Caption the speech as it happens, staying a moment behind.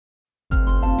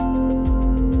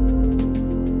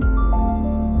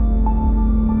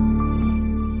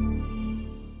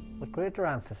greater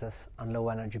emphasis on low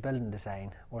energy building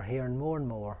design, we're hearing more and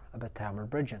more about thermal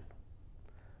bridging.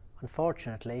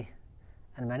 Unfortunately,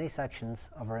 in many sections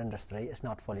of our industry it's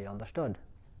not fully understood.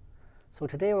 So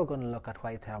today we're going to look at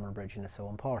why thermal bridging is so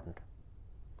important.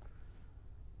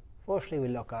 Firstly, we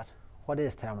look at what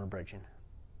is thermal bridging.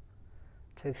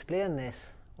 To explain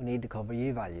this, we need to cover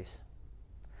U values.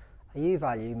 A U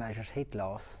value measures heat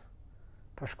loss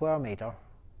per square metre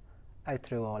out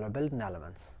through all our building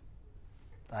elements.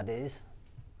 That is,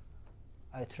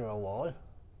 out through our wall,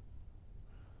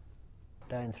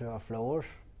 down through our floors,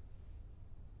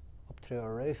 up through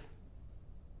our roof,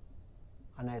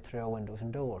 and out through our windows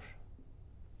and doors.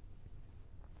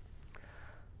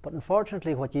 But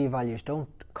unfortunately, what U values don't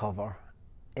cover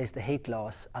is the heat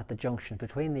loss at the junction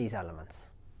between these elements.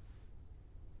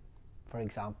 For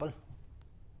example,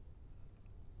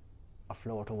 our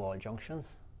floor to wall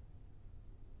junctions,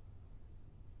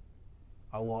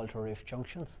 our wall to roof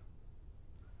junctions,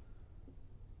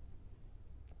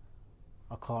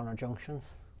 our corner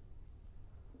junctions,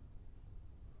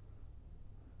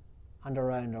 and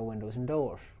around our windows and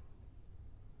doors.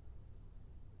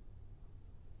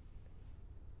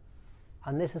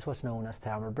 And this is what's known as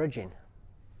thermal bridging.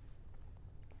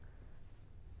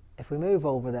 If we move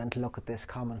over then to look at this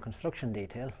common construction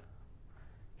detail,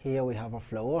 here we have our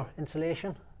floor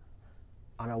insulation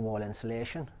and our wall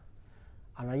insulation,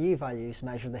 and our U values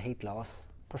measure the heat loss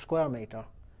per square metre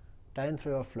down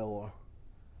through our floor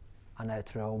and out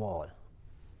through our wall.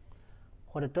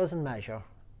 What it doesn't measure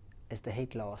is the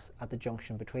heat loss at the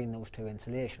junction between those two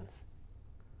insulations.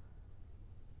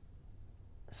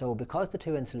 So because the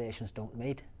two insulations don't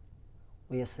meet,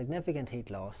 we have significant heat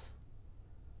loss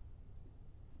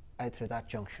out through that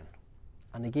junction.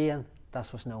 And again,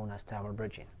 that's what's known as thermal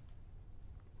bridging.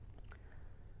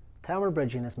 Thermal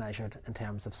bridging is measured in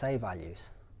terms of psi values,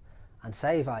 and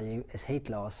psi value is heat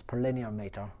loss per linear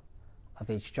metre of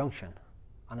each junction,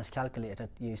 and is calculated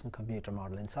using computer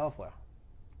modelling software.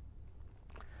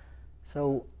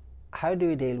 So how do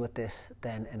we deal with this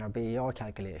then in our BER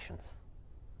calculations?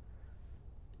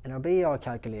 In our BER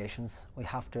calculations, we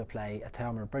have to apply a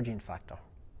thermal bridging factor.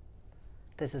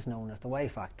 This is known as the Y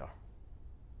factor.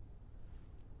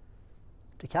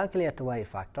 To calculate the Y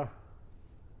factor,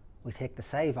 we take the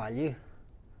psi value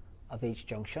of each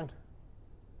junction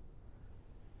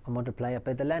and multiply it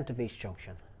by the length of each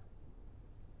junction.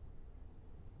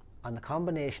 And the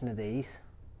combination of these,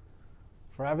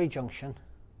 for every junction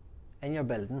in your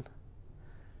building,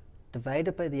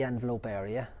 divided by the envelope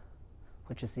area,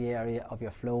 which is the area of your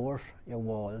floors, your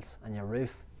walls and your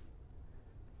roof,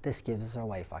 this gives us our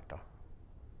Y factor.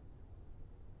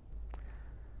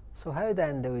 So how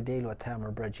then do we deal with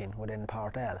thermal bridging within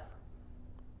Part L?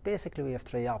 Basically we have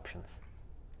three options.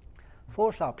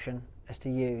 First option is to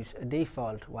use a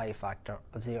default Y factor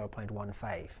of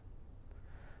 0.15.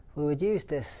 We would use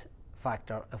this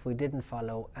factor if we didn't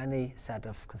follow any set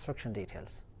of construction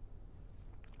details.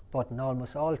 But in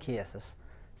almost all cases,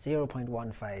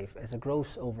 0.15 is a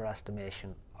gross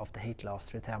overestimation of the heat loss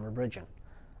through thermal bridging,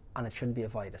 and it should be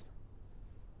avoided.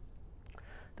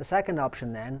 The second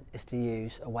option then is to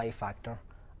use a Y factor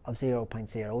of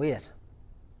 0.08.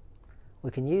 We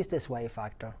can use this Y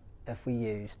factor if we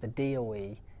use the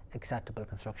DOE acceptable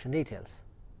construction details.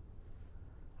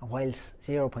 And whilst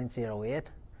 0.08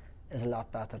 is a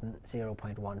lot better than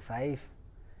 0.15,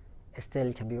 it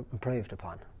still can be improved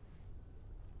upon.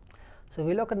 So if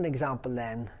we look at an example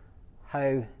then,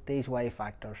 how these Y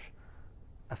factors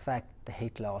affect the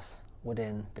heat loss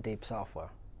within the DEEP software.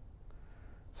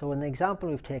 So in the example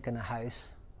we've taken a house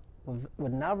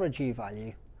with an average U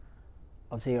value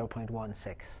of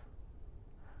 0.16.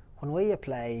 When we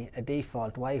apply a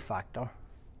default Y factor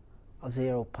of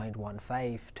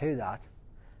 0.15 to that,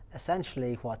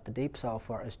 essentially what the DEEP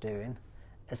software is doing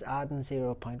is adding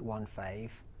 0.15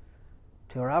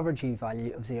 to our average U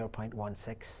value of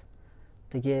 0.16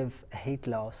 to give a heat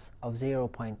loss of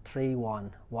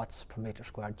 0.31 watts per metre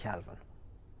squared Kelvin.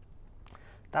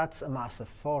 That's a massive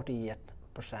 48%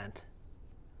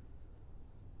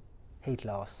 heat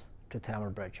loss to thermal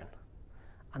bridging,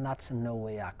 and that's in no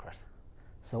way accurate.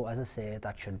 So as I say,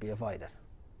 that should be avoided.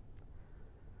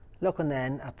 Looking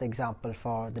then at the example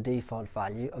for the default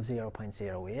value of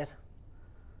 0.08,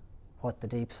 what the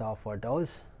DEEP software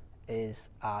does is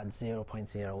add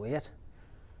 0.08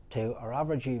 to our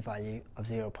average U value of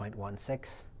 0.16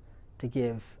 to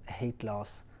give a heat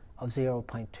loss of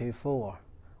 0.24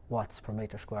 watts per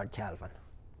metre squared Kelvin.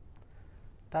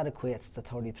 That equates to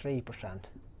 33%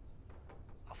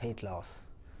 of heat loss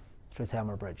through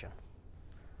thermal bridging.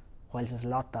 Whilst it's a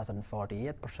lot better than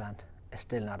 48%, it's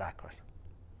still not accurate.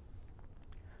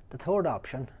 The third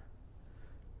option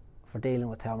for dealing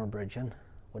with thermal bridging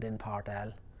within Part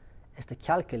L is to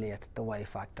calculate the Y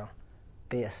factor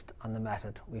based on the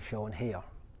method we've shown here.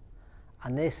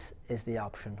 And this is the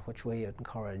option which we would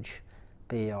encourage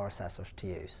BER assessors to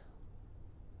use.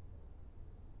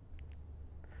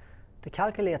 To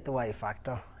calculate the Y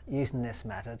factor using this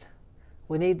method,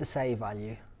 we need the psi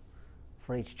value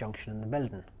for each junction in the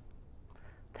building.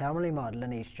 Thermally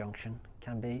modelling each junction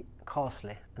can be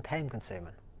costly and time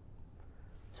consuming.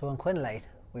 So in Quinn Lite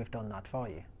we've done that for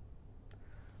you.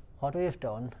 What we have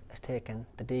done is taken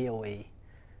the DOE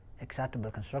acceptable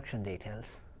construction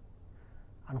details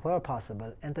and where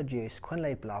possible introduce Quinn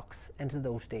Lite blocks into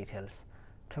those details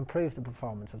to improve the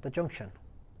performance of the junction.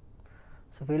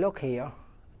 So if we look here,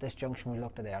 this junction we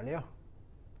looked at earlier,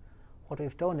 what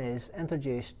we've done is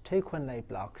introduce 2 Quinn Lite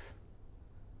blocks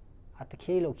at the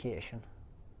key location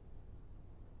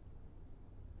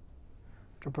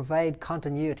to provide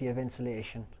continuity of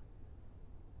insulation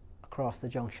across the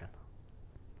junction.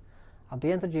 And by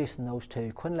introducing those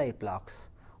 2 Quinn Lite blocks,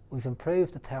 we've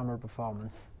improved the thermal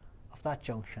performance of that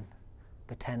junction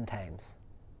by 10 times.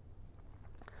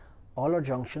 All our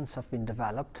junctions have been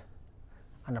developed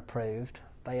and approved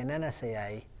by an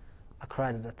NSAA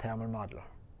accredited thermal modeller.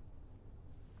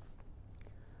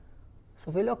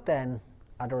 So if we look then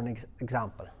at our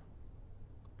example,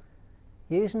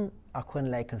 using our Quinn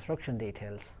Lite construction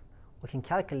details, we can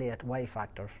calculate Y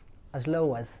factors as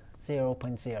low as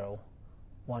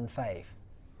 0.015.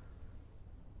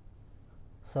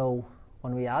 So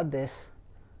when we add this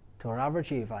to our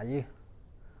average U value,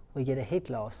 we get a heat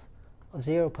loss of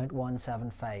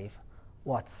 0.175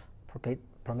 watts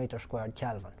per meter squared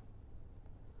Kelvin.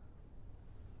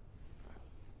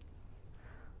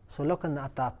 So looking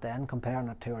at that then, comparing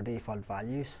it to our default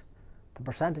values, the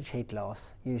percentage heat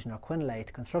loss using our Quinn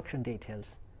Lite construction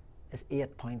details is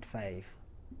 8.5%,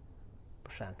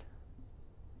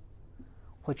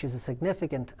 which is a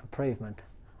significant improvement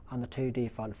on the 2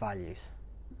 default values,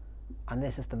 and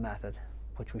this is the method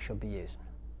which we should be using.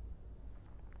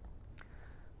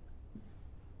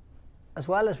 As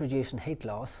well as reducing heat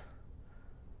loss,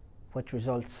 which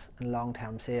results in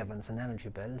long-term savings in energy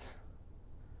bills,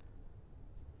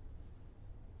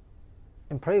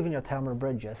 improving your thermal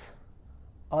bridges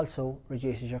also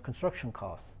reduces your construction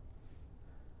costs.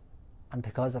 And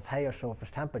because of higher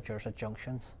surface temperatures at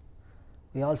junctions,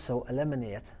 we also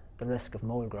eliminate the risk of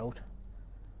mold growth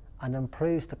and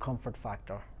improves the comfort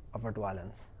factor of our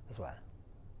dwellings as well.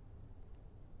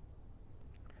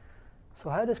 So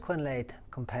how does Quinn Lite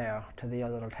compare to the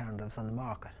other alternatives on the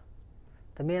market?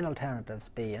 The main alternatives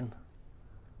being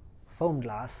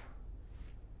Foamglas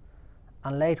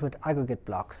and lightweight aggregate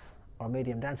blocks or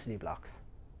medium density blocks.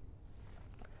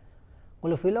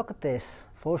 Well, if we look at this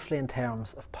firstly in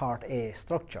terms of Part A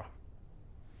structure,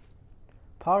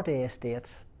 Part A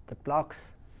states that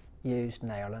blocks used in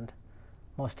Ireland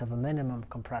must have a minimum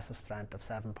compressive strength of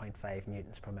 7.5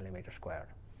 newtons per millimetre squared.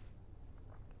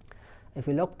 If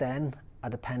we look then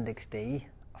at Appendix D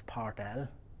of Part L,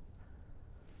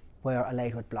 where a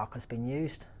lightweight block has been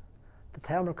used, the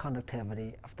thermal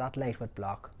conductivity of that lightweight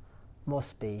block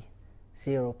must be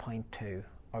 0.2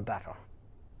 or better.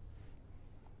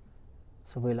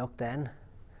 So we look then,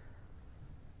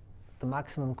 the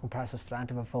maximum compressive strength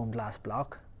of a Foamglas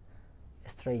block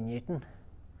is 3 Newton,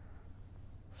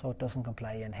 so it doesn't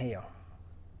comply in here.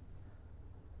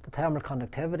 The thermal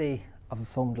conductivity of a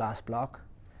Foamglas block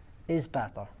is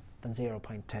better than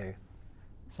 0.2,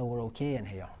 so we're okay in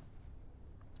here.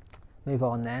 Move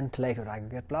on then to lightweight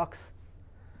aggregate blocks.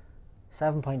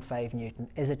 7.5 Newton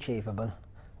is achievable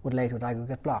with lightweight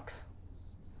aggregate blocks.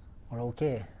 We're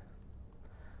okay.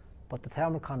 But the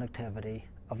thermal conductivity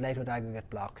of lightweight aggregate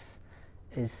blocks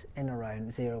is in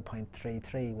around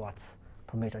 0.33 watts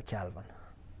per meter Kelvin.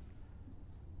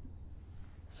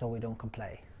 So we don't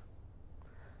comply.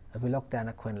 If we look then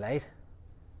at Quinn Lite,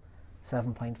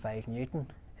 7.5 Newton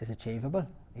is achievable.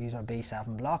 Use our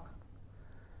B7 block.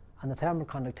 And the thermal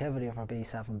conductivity of our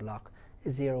B7 block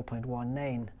is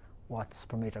 0.19 watts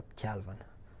per meter Kelvin,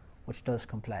 which does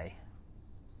comply.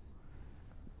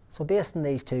 So based on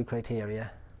these 2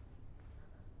 criteria,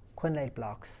 Quinn Lite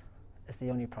blocks is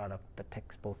the only product that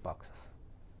ticks both boxes.